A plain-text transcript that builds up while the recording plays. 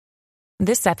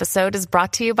This episode is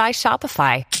brought to you by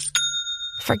Shopify.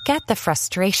 Forget the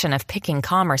frustration of picking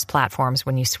commerce platforms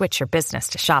when you switch your business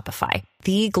to Shopify,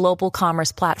 the global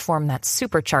commerce platform that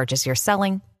supercharges your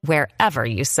selling wherever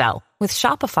you sell. With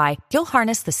Shopify, you'll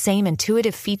harness the same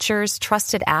intuitive features,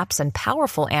 trusted apps, and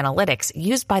powerful analytics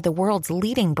used by the world's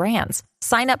leading brands.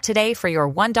 Sign up today for your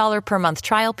 $1 per month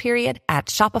trial period at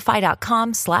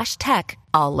shopify.com/tech,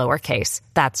 all lowercase.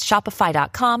 That's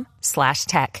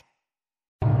shopify.com/tech.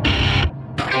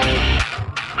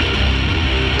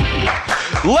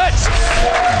 Let's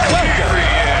welcome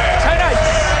tonight's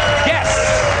guest.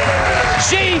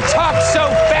 She talks so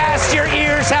fast your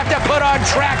ears have to put on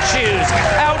track shoes.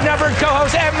 Outnumbered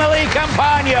co-host Emily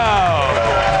Compagno.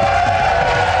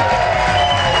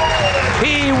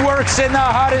 He works in the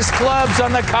hottest clubs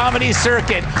on the comedy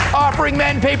circuit, offering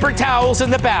men paper towels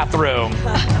in the bathroom.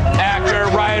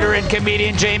 Actor, writer, and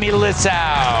comedian Jamie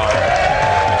Lissow.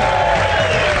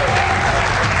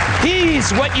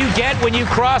 He's what you get when you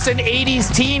cross an 80s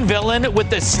teen villain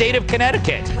with the state of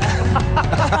Connecticut.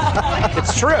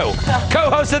 It's true.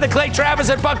 Co-host of the Clay Travis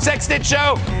and Buck Sexton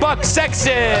Show, Buck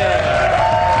Sexton.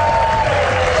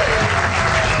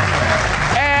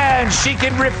 And she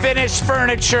can refinish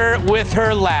furniture with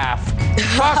her laugh.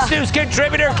 Fox News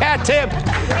contributor Kat Tipp.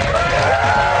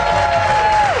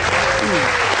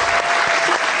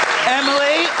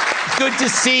 Emily, good to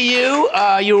see you.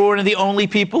 You were one of the only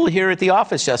people here at the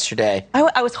office yesterday.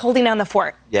 I was holding down the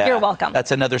fort. Yeah, you're welcome.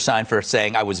 That's another sign for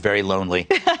saying I was very lonely.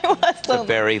 I was lonely. A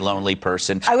very lonely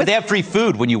person. But they have free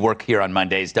food when you work here on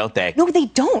Mondays, don't they? No, they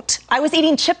don't. I was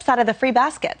eating chips out of the free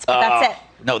baskets, but that's it.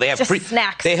 No, they have just free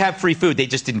snacks. They have free food. They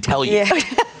just didn't tell you. Yeah.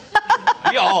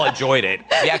 We all enjoyed it.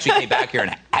 We actually came back here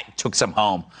and took some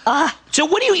home. So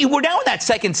what do you? We're now in that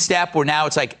second step where now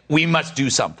it's like we must do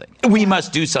something. We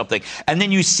must do something, and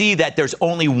then you see that there's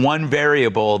only one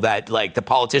variable that like the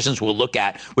politicians will look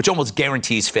at, which almost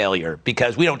guarantees failure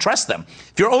because we don't trust them.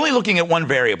 If you're only looking at one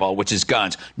variable, which is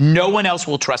guns, no one else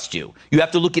will trust you. You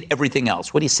have to look at everything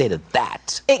else. What do you say to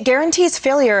that? It guarantees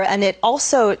failure, and it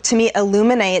also, to me,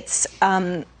 illuminates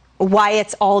why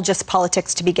it's all just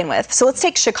politics to begin with. So let's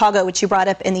take Chicago, which you brought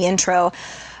up in the intro.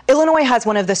 Illinois has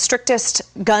one of the strictest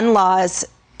gun laws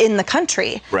in the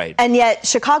country. Right. And yet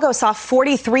Chicago saw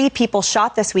 43 people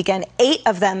shot this weekend, 8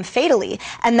 of them fatally.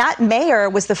 And that mayor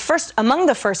was among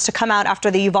the first to come out after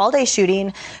the Uvalde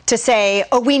shooting to say,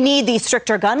 oh, we need these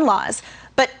stricter gun laws.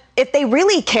 But if they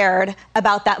really cared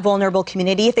about that vulnerable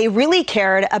community, if they really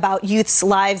cared about youth's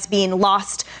lives being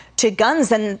lost to guns,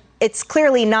 then it's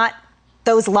clearly not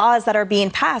those laws that are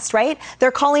being passed, right? They're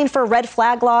calling for red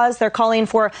flag laws. They're calling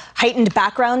for heightened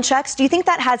background checks. Do you think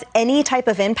that has any type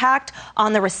of impact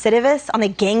on the recidivists, on the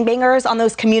gangbangers, on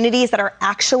those communities that are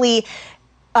actually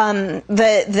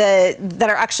that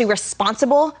are actually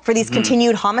responsible for these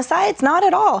continued homicides? Not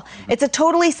at all. It's a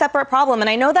totally separate problem. And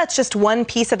I know that's just one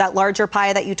piece of that larger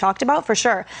pie that you talked about, for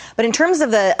sure. But in terms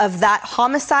of that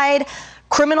homicide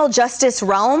criminal justice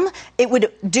realm, it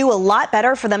would do a lot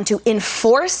better for them to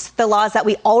enforce the laws that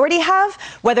we already have,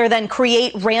 rather than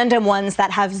create random ones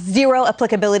that have zero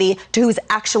applicability to who's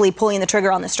actually pulling the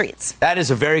trigger on the streets. That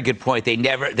is a very good point. The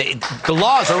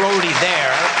laws are already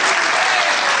there.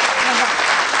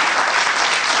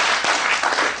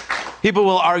 People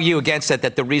will argue against it,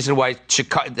 that the reason why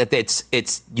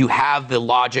you have the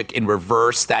logic in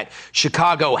reverse, that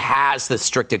Chicago has the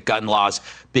stricter gun laws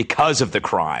because of the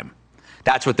crime.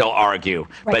 That's what they'll argue.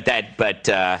 Right. But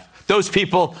those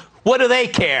people, what do they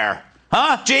care?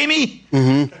 Huh, Jamie?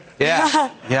 Mm-hmm.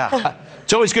 Yeah. Yeah.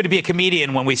 It's always good to be a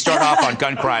comedian when we start off on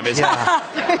gun crime, isn't it?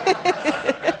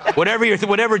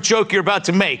 Whatever joke you're about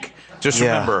to make, just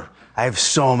remember. I have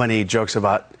so many jokes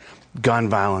about gun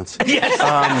violence. Yes.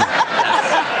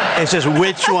 It's just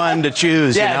which one to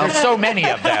choose. Yeah, you know? There's so many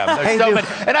of them.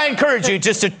 And I encourage you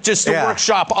just to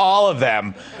workshop all of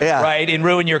them, right, and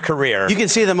ruin your career. You can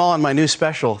see them all in my new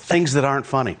special, Things That Aren't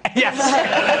Funny. Yes.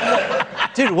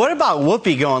 Dude, what about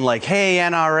Whoopi going like, hey,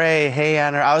 NRA, hey,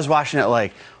 NRA? I was watching it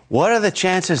like, what are the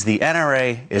chances the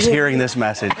NRA is hearing this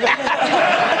message?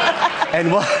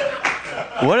 And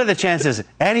what are the chances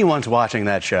anyone's watching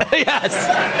that show?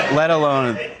 Yes. Let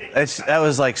alone... that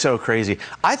was like so crazy.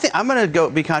 I think I'm going to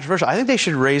be controversial. I think they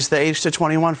should raise the age to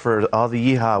 21 for all the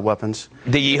yeehaw weapons.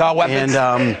 The yeehaw weapons?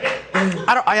 And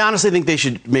I honestly think they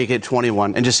should make it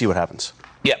 21 and just see what happens.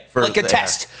 Yeah, like a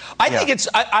test. I think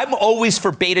I'm always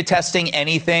for beta testing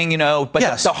anything, but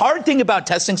the hard thing about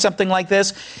testing something like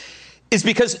this is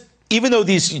because even though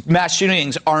these mass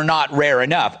shootings are not rare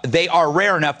enough, they are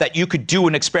rare enough that you could do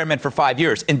an experiment for 5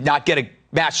 years and not get a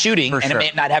mass shooting, and it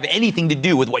may not have anything to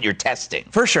do with what you're testing.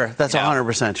 For sure. That's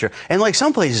 100% true. And like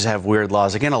some places have weird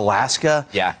laws. Like in Alaska,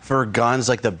 for guns,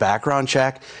 like the background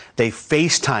check, they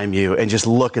FaceTime you and just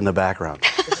look in the background.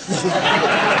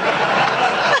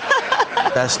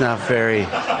 That's not very...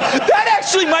 That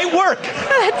actually might work.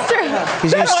 That's true.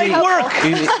 That might work.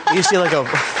 You see like a...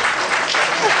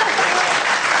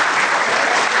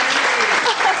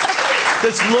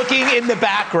 Just looking in the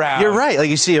background. You're right. Like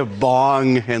you see a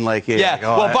bong and like...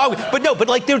 Bong. But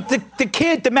like the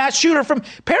kid, the mass shooter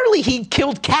apparently he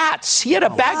killed cats. He had a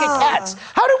bag of cats.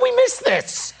 How did we miss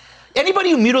this?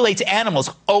 Anybody who mutilates animals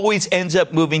always ends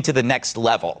up moving to the next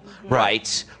level,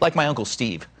 right? Like my Uncle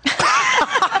Steve.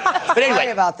 But anyway.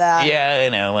 Sorry about that. Yeah,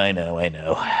 I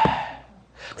know.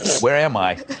 Where am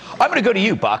I? I'm going to go to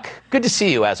you, Buck. Good to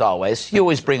see you, as always. You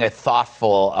always bring a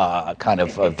thoughtful kind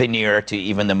of veneer to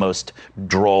even the most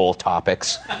droll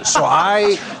topics. So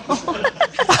I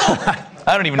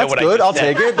don't even know what I I'll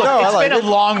take it. Look, it's been a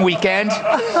long weekend.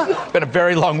 It's been a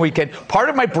very long weekend. Part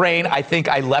of my brain, I think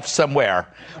I left somewhere,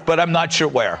 but I'm not sure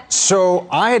where. So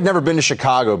I had never been to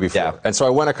Chicago before, and so I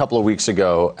went a couple of weeks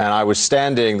ago, and I was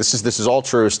standing. This is all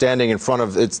true. Standing in front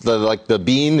of the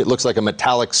bean. It looks like a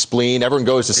metallic spleen. Everyone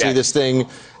goes to see this thing,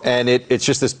 and it's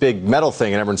just this big metal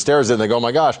thing, and everyone stares at it and they go, "Oh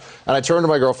my gosh!" And I turned to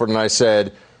my girlfriend and I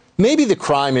said, maybe the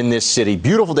crime in this city,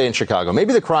 beautiful day in Chicago,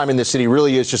 maybe the crime in this city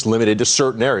really is just limited to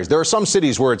certain areas. There are some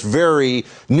cities where it's very,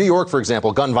 New York, for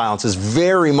example, gun violence is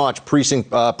very much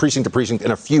precinct to precinct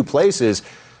in a few places.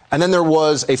 And then there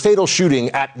was a fatal shooting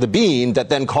at the Bean that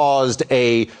then caused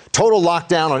a total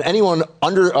lockdown on anyone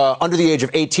under the age of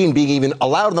 18 being even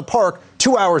allowed in the park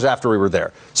 2 hours after we were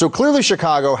there. So clearly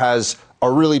Chicago has a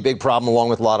really big problem along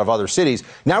with a lot of other cities.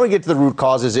 Now we get to the root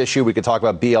causes issue. We could talk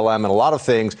about BLM and a lot of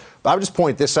things. But I would just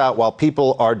point this out while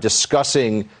people are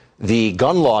discussing the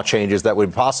gun law changes that would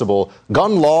be possible.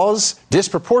 Gun laws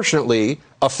disproportionately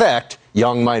affect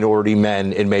young minority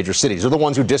men in major cities. They're the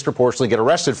ones who disproportionately get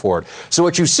arrested for it. So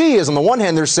what you see is, on the one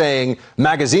hand, they're saying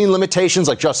magazine limitations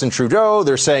like Justin Trudeau.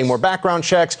 They're saying more background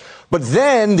checks. But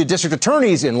then the district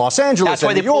attorneys in Los Angeles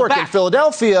and New York and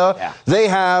Philadelphia, they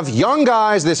have young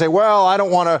guys. They say, well, I don't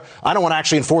want to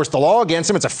actually enforce the law against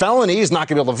him. It's a felony. He's not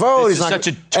going to be able to vote. This is such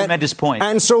a tremendous point.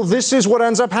 And so this is what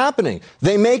ends up happening.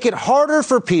 They make it harder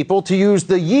for people to use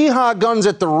the yeehaw guns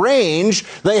at the range.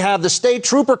 They have the state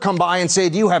trooper come by and say,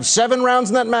 do you have 7 rounds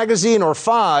in that magazine or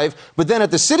 5? But then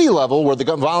at the city level, where the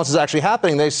gun violence is actually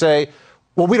happening, they say,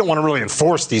 well, we don't want to really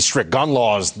enforce these strict gun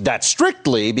laws that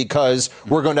strictly because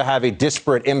we're going to have a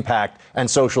disparate impact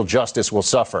and social justice will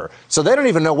suffer. So they don't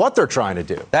even know what they're trying to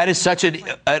do. That is such a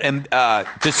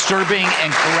disturbing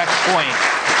and correct point.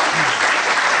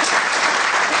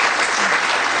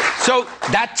 So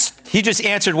he just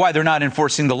answered why they're not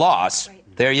enforcing the laws.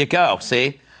 There you go.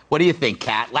 See? What do you think,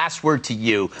 Kat? Last word to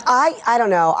you. I don't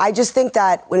know. I just think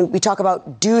that when we talk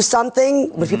about do something,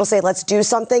 when people say let's do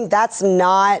something, that's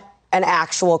not an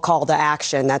actual call to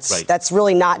action. That's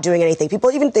really not doing anything.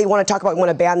 People, even they want to talk about, want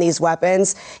to ban these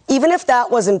weapons. Even if that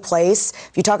was in place,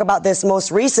 if you talk about this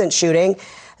most recent shooting,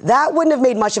 that wouldn't have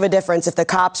made much of a difference if the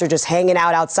cops are just hanging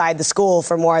out outside the school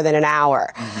for more than an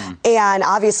hour. And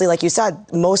obviously, like you said,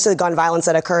 most of the gun violence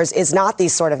that occurs is not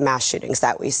these sort of mass shootings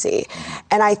that we see.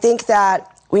 And I think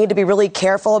that we need to be really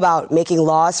careful about making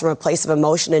laws from a place of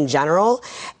emotion in general.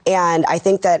 And I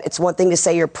think that it's one thing to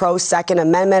say you're pro-Second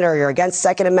Amendment or you're against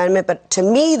Second Amendment, but to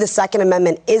me, the Second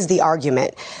Amendment is the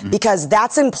argument because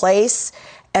that's in place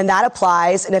and that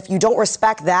applies. And if you don't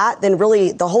respect that, then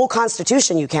really the whole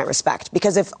Constitution you can't respect,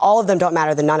 because if all of them don't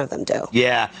matter, then none of them do.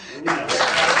 Yeah.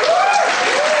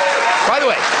 By the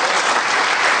way,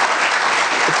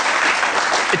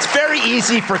 it's very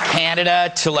easy for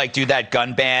Canada to do that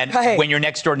gun ban when your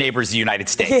next door neighbor is the United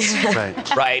States.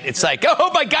 Right? It's like,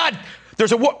 oh my God,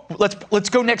 there's a war. Let's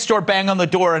go next door, bang on the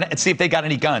door, and see if they got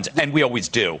any guns. And we always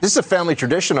do. This is a family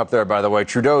tradition up there, by the way.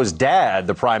 Trudeau's dad,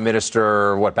 the prime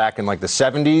minister, back in the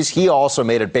 70s, he also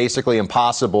made it basically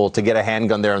impossible to get a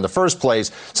handgun there in the first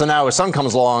place. So now his son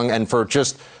comes along, and for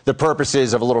just the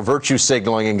purposes of a little virtue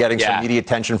signaling and getting some media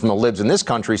attention from the libs in this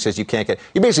country, says you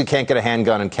basically can't get a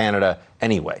handgun in Canada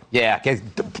anyway. Yeah.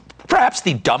 Perhaps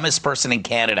the dumbest person in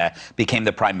Canada became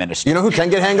the prime minister. You know who can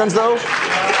get handguns, though?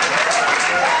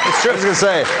 It's true. I was going to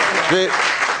say,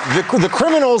 the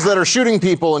criminals that are shooting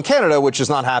people in Canada, which does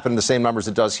not happen in the same numbers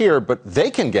it does here, but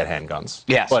they can get handguns.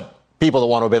 Yes. But people that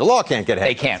want to obey the law can't get handguns.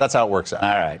 They can't. That's how it works out. All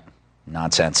right.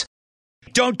 Nonsense.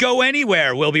 Don't go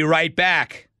anywhere. We'll be right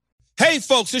back. Hey,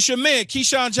 folks, it's your man,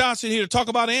 Keyshawn Johnson, here to talk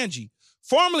about Angie,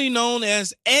 formerly known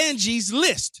as Angie's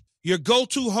List, your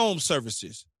go-to home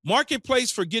services.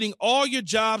 Marketplace for getting all your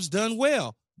jobs done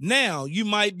well. Now, you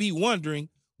might be wondering,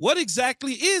 What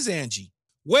exactly is Angie?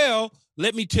 Well,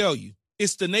 let me tell you.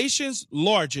 It's the nation's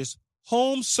largest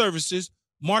home services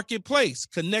marketplace,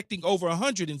 connecting over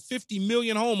 150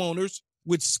 million homeowners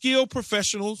with skilled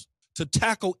professionals to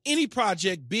tackle any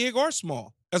project, big or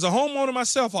small. As a homeowner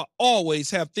myself, I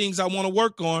always have things I want to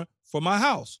work on for my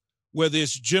house, whether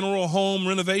it's general home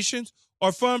renovations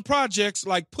or fun projects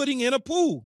like putting in a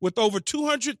pool. With over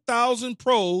 200,000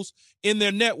 pros in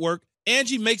their network,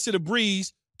 Angie makes it a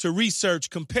breeze to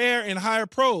research, compare, and hire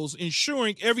pros,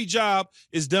 ensuring every job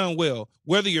is done well.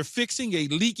 Whether you're fixing a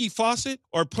leaky faucet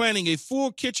or planning a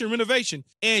full kitchen renovation,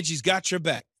 Angie's got your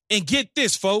back. And get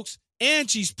this, folks,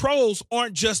 Angie's pros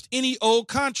aren't just any old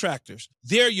contractors.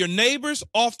 They're your neighbors,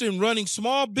 often running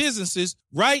small businesses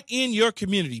right in your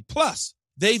community. Plus,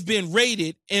 they've been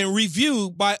rated and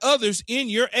reviewed by others in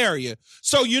your area.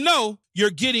 So you know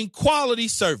you're getting quality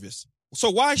service.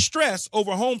 So why stress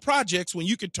over home projects when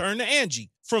you can turn to Angie?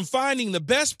 From finding the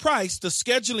best price to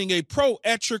scheduling a pro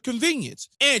at your convenience,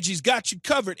 Angie's got you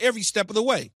covered every step of the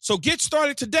way. So get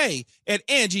started today at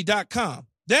Angie.com.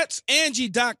 That's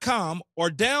Angie.com, or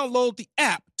download the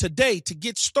app today to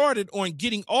get started on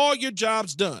getting all your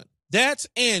jobs done. That's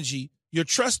Angie, your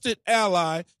trusted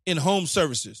ally in home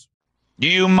services.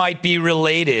 You might be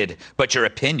related, but your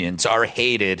opinions are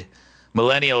hated.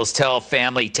 Millennials tell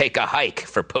family take a hike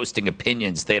for posting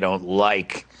opinions they don't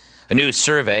like. A new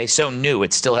survey, so new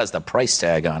it still has the price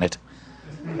tag on it,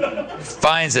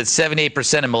 finds that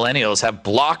 78% of millennials have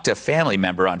blocked a family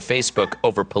member on Facebook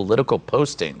over political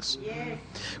postings,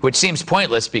 which seems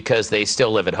pointless because they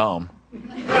still live at home.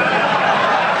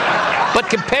 But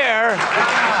compare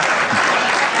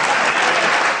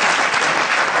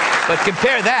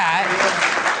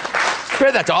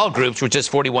that to all groups, which is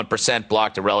 41%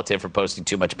 blocked a relative for posting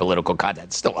too much political content.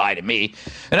 It's still high to me.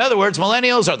 In other words,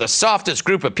 millennials are the softest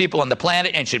group of people on the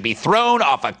planet and should be thrown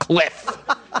off a cliff.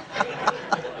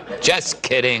 Just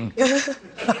kidding.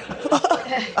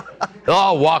 They'll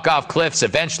all walk off cliffs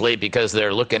eventually because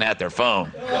they're looking at their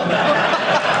phone.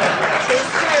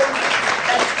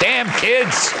 Damn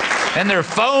kids and their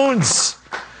phones.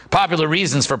 Popular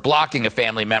reasons for blocking a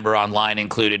family member online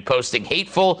included posting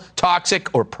hateful,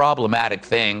 toxic, or problematic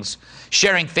things,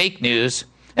 sharing fake news,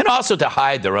 and also to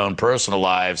hide their own personal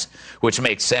lives, which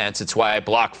makes sense. It's why I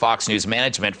block Fox News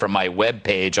Management from my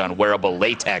webpage on wearable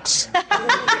latex.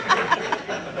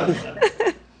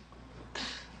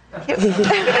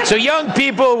 So young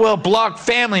people will block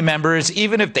family members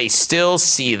even if they still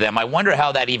see them. I wonder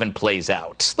how that even plays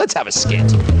out. Let's have a skit.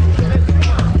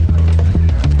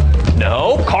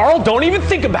 No, Carl, don't even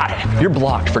think about it. You're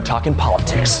blocked for talking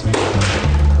politics.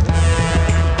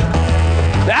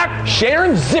 Zach,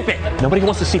 Sharon, zip it. Nobody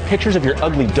wants to see pictures of your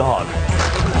ugly dog.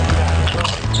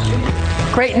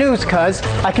 Great news, cuz.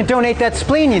 I can donate that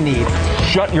spleen you need.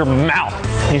 Shut your mouth.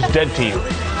 He's dead to you.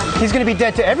 He's gonna be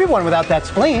dead to everyone without that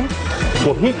spleen.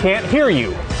 Well, he can't hear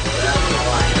you.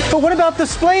 But what about the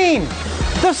spleen?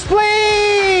 The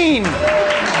spleen!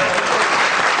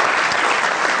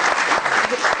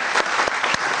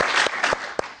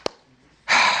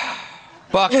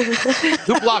 Buck,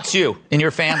 who blocks you in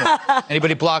your family?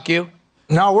 Anybody block you?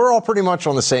 No, we're all pretty much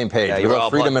on the same page. Yeah, we're all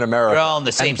freedom in America. We're all in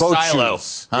the same silo.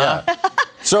 Huh? Yeah.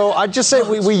 So I'd just say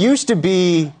we used to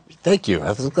be. Thank you.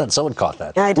 I'm glad someone caught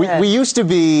that. I did. We used to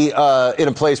be in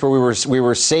a place where we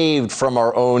were saved from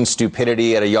our own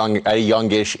stupidity at a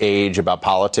youngish age about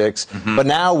politics. Mm-hmm. But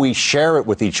now we share it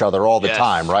with each other all the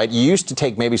time, right? You used to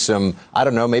take maybe some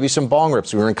bong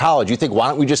rips. We were in college. You think, why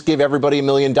don't we just give everybody $1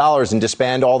 million and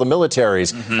disband all the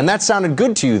militaries? Mm-hmm. And that sounded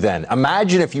good to you then.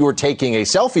 Imagine if you were taking a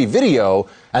selfie video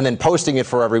and then posting it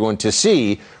for everyone to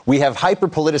see. We have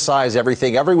hyper-politicized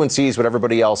everything. Everyone sees what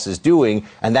everybody else is doing,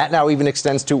 and that now even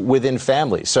extends to within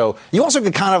families. So you also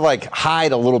could kind of like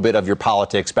hide a little bit of your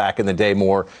politics back in the day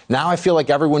more. Now I feel like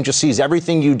everyone just sees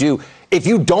everything you do. If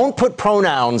you don't put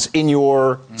pronouns in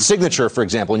your signature, for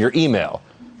example, in your email,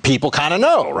 people kind of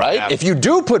know, right? Yeah. If you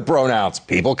do put pronouns,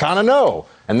 people kind of know.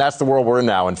 And that's the world we're in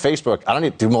now. And Facebook,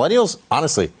 do millennials,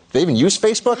 honestly, they even use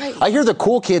Facebook? Right. I hear the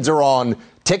cool kids are on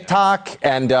TikTok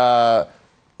and no,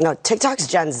 TikTok's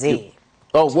Gen Z.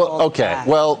 Oh, well, okay.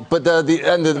 Well, but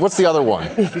what's the other one?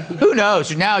 Who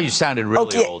knows? Now you sounded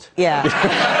really old. Yeah.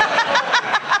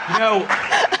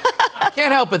 I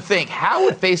can't help but think, how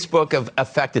would Facebook have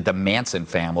affected the Manson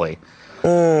family?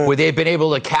 Would they have been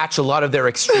able to catch a lot of their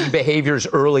extreme behaviors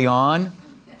early on?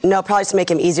 No, probably to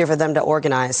make it easier for them to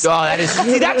organize. Oh, that is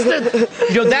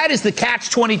the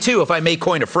catch-22, if I may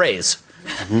coin a phrase.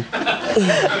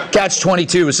 Mm-hmm.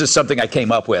 Catch-22 is just something I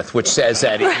came up with, which says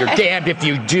that you're damned if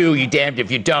you do, you're damned if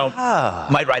you don't.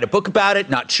 Might write a book about it,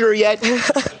 not sure yet.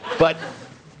 But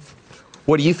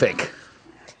what do you think?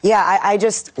 Yeah, I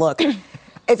just, look,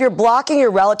 if you're blocking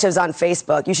your relatives on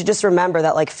Facebook, you should just remember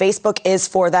that, like, Facebook is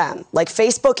for them. Like,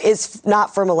 Facebook is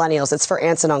not for millennials. It's for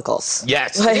aunts and uncles.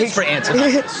 Yes, like, it's for aunts and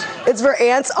uncles. It's for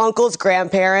aunts, uncles,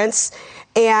 grandparents.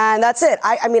 And that's it.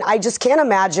 I mean, I just can't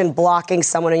imagine blocking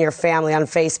someone in your family on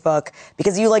Facebook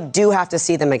because you, like, do have to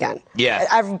see them again. Yeah.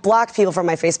 I've blocked people from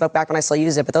my Facebook back when I still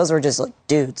used it, but those were just, like,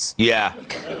 dudes. Yeah.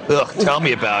 Ugh, tell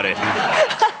me about it.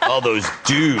 All those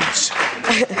dudes.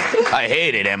 I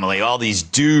hate it, Emily. All these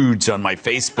dudes on my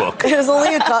Facebook. There's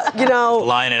only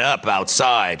lining up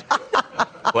outside.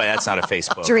 Boy, that's not a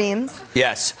Facebook. Dreams.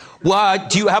 Yes. Well,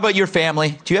 how about your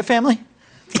family? Do you have family?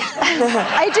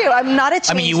 I do. I'm not a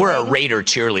changeling. I mean, you were a Raider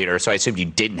cheerleader, so I assumed you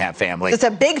didn't have family. It's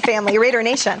a big family, Raider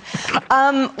Nation.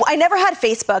 I never had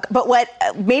Facebook, but what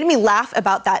made me laugh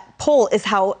about that poll is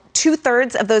how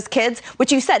 2/3 of those kids,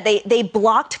 which you said, they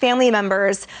blocked family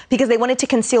members because they wanted to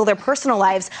conceal their personal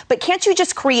lives. But can't you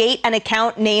just create an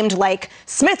account named like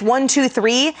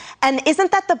Smith123? And isn't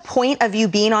that the point of you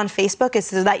being on Facebook, is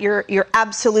so that you're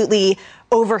absolutely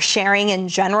oversharing in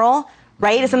general?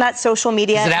 Right? Isn't that social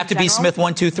media? Does it have to be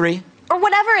Smith123? Or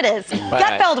whatever it is.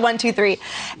 Gutfeld123.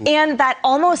 And that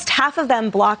almost half of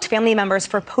them blocked family members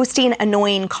for posting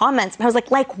annoying comments. And I was like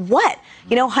what?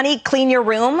 You know, honey, clean your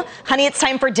room. Honey, it's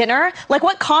time for dinner. Like,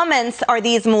 what comments are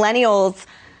these millennials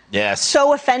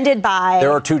so offended by?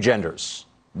 There are two genders.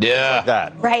 Yeah. Like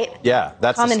that. Right. Yeah,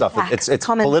 that's Common the stuff. fact. It's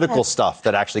political stuff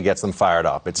that actually gets them fired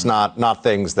up. It's not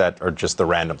things that are just the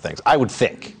random things. I would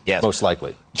think, most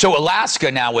likely. So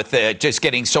Alaska now, with just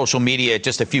getting social media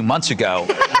just a few months ago,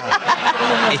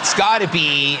 it's got to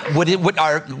be,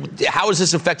 how is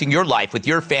this affecting your life with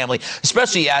your family,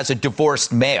 especially as a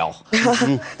divorced male?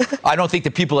 I don't think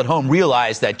the people at home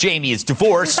realize that Jamie is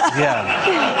divorced.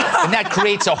 Yeah. And that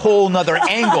creates a whole nother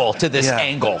angle to this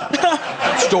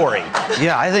story.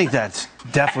 Yeah, I think that's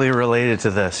definitely related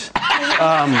to this.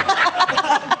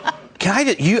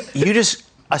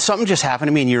 Something just happened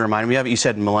to me and you reminded me of it. You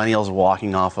said millennials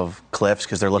walking off of cliffs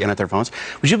because they're looking at their phones.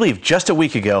 Would you believe just a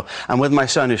week ago, I'm with my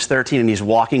son who's 13 and he's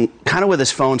walking kind of with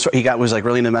his phone. So was like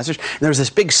really into the message. And there was this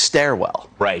big stairwell.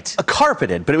 Right.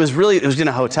 Carpeted, but it was in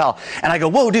a hotel. And I go,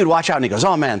 whoa, dude, watch out. And he goes,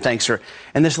 oh man, thanks, sir.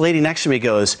 And this lady next to me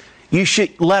goes, you should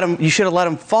have let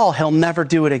him fall. He'll never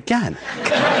do it again.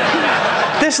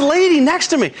 This lady next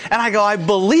to me. And I go, I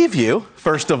believe you,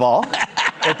 first of all,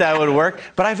 that would work.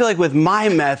 But I feel like with my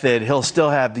method, he'll still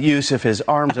have the use of his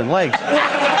arms and legs.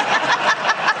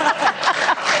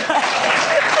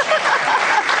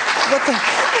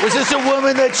 Was this a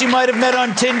woman that you might have met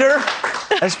on Tinder?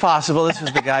 That's possible. This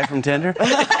was the guy from Tinder.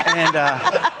 And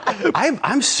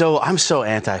I'm so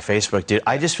anti-Facebook, dude.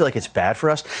 I just feel like it's bad for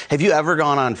us. Have you ever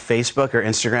gone on Facebook or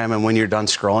Instagram and when you're done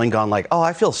scrolling gone like, oh,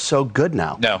 I feel so good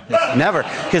now? No. Never.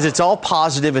 Because it's all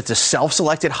positive. It's a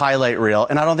self-selected highlight reel.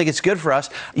 And I don't think it's good for us.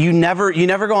 You never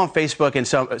go on Facebook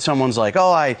and someone's like,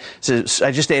 oh, I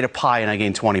just ate a pie and I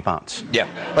gained 20 pounds. Yeah.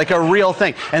 Like a real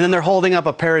thing. And then they're holding up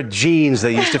a pair of jeans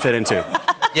they used to fit into.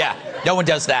 Yeah. No one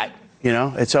does that. You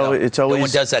know, it's always. No one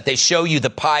does that. They show you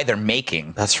the pie they're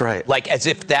making. That's right. Like as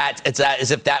if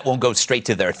that won't go straight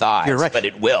to their thighs. You're right. But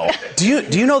it will. Do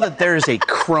you know that there is a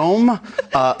Chrome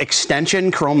extension,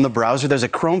 Chrome the browser? There's a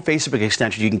Chrome Facebook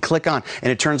extension you can click on,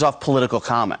 and it turns off political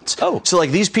comments. Oh. So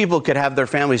like these people could have their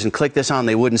families and click this on,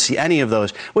 they wouldn't see any of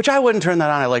those. Which I wouldn't turn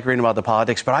that on. I like reading about the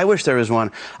politics, but I wish there was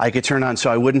one I could turn on so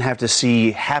I wouldn't have to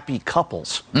see happy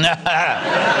couples.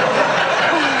 Yeah.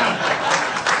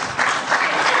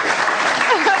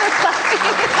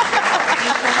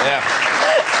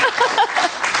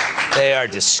 They are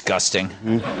disgusting.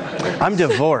 I'm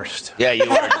divorced. Yeah, you are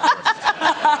divorced.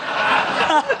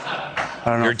 I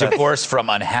don't know. You're divorced from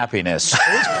unhappiness.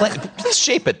 Let's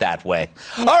shape it that way.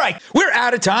 All right, we're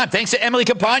out of time. Thanks to Emily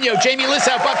Campagno, Jamie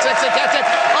Lissow, Fox Next,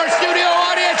 our studio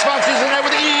audience. Fox News Tonight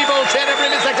with the evil Shannon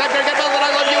Freeman, Sex Actor, Get Well, and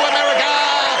I Love You, America.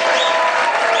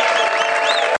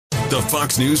 The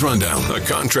Fox News Rundown, a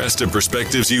contrast of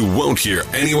perspectives you won't hear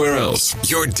anywhere else.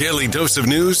 Your daily dose of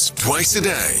news twice a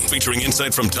day, featuring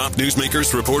insight from top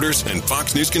newsmakers, reporters, and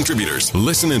Fox News contributors.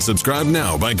 Listen and subscribe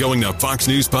now by going to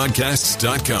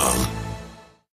foxnewspodcasts.com.